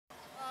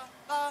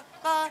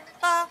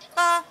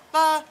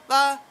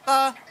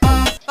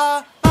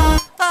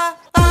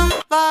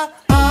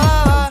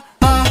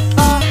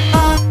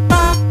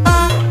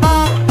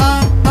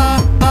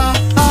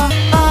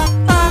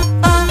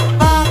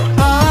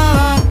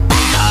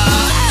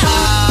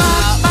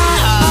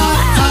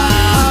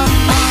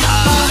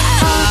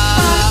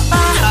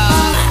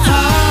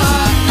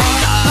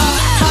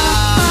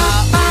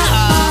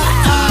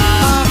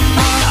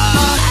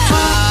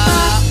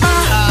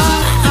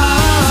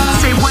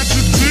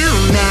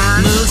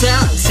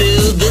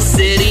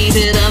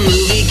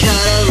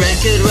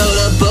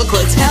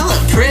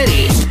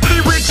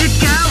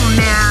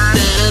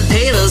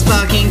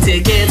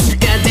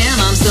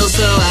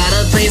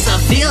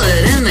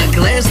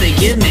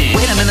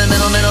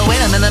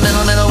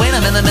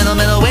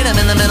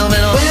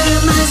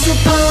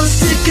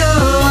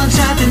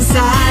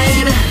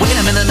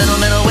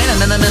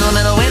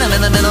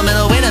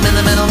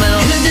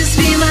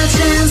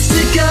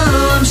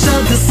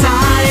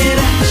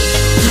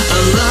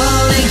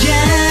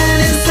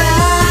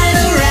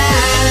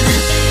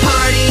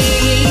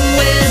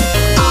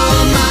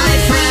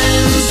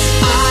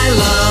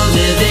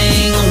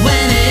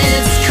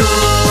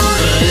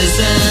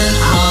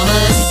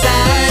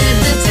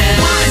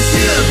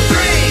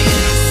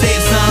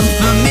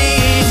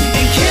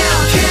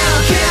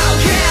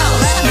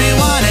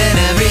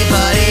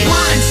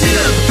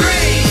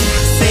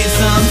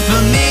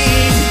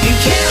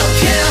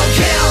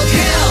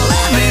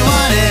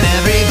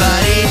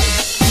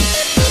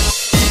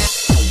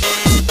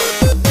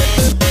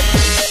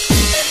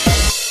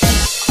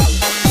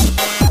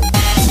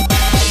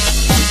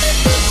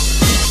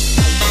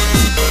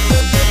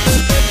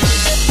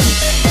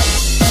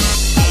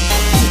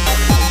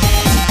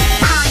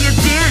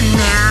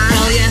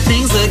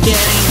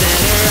getting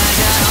better. I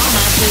got all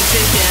my shit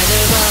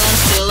together, but I'm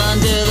still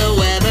under the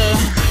weather.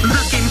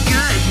 Looking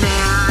good,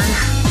 man.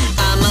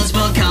 I'm much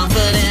more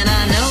confident.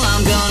 I know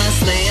I'm gonna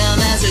slay 'em.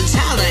 As a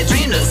child I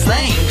dreamed of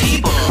slaying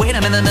people. Wait,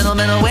 I'm in the middle,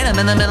 wait, I'm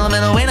in the middle,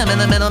 wait, I'm in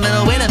the middle,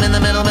 wait, I'm in the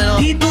middle.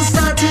 People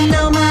start to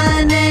know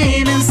my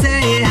name and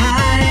say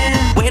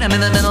hi. Wait, I'm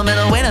in the middle,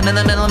 wait, I'm in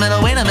the middle,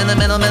 wait, I'm in the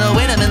middle,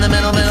 wait, I'm in the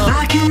middle. If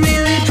I can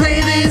really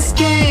play this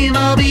game,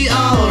 I'll be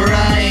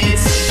alright.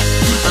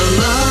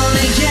 Alone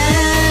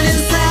again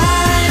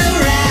inside a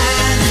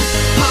rat,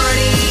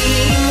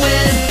 partying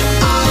with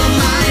all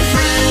my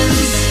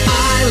friends.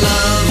 I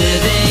love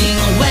living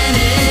when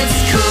it's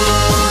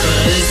cool,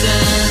 but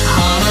isn't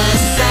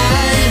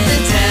homicide the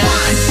test?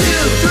 1,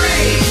 2,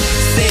 3,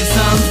 save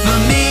some for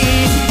me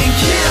and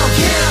kill,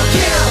 kill,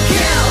 kill,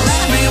 kill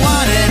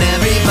everyone and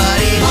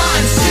everybody.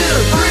 1, 2,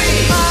 3,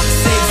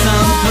 save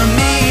some for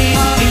me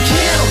and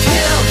kill,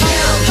 kill,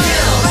 kill,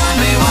 kill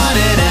everyone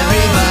and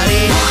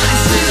everybody. 1,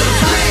 2,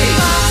 3,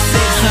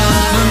 save some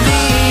for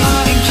me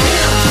and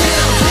kill,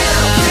 kill,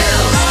 kill,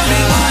 kill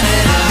everyone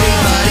and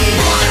everybody.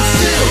 1,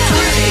 2,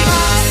 3,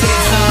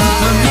 save some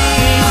for me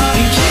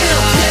and kill,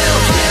 kill,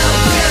 kill,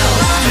 kill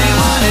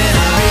everyone and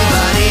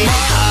everybody.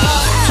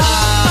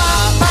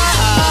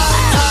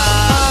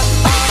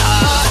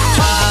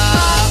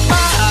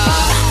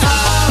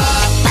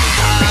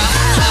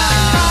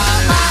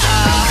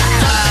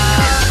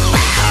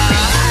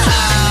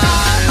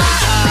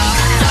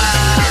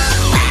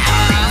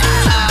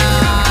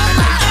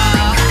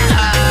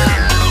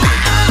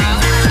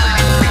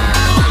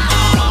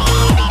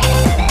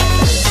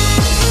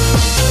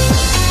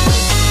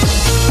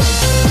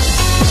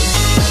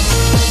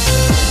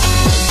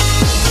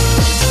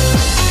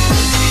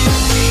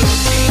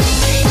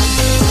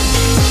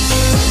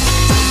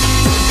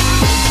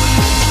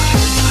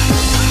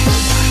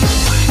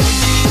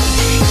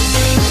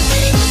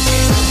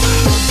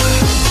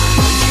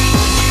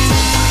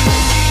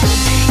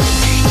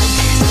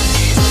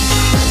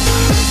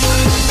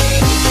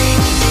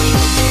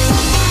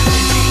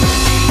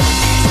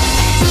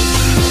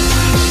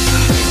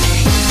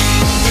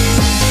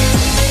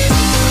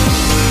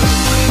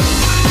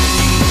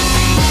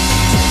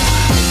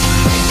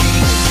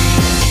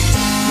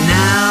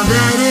 Now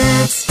that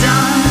it's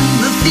done,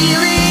 the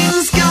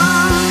feeling's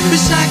gone.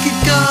 Wish I could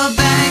go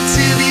back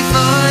to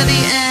before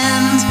the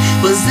end.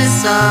 Was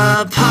this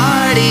a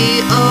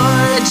party or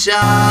a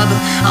job?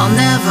 I'll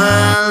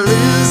never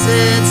lose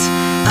it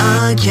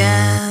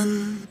again.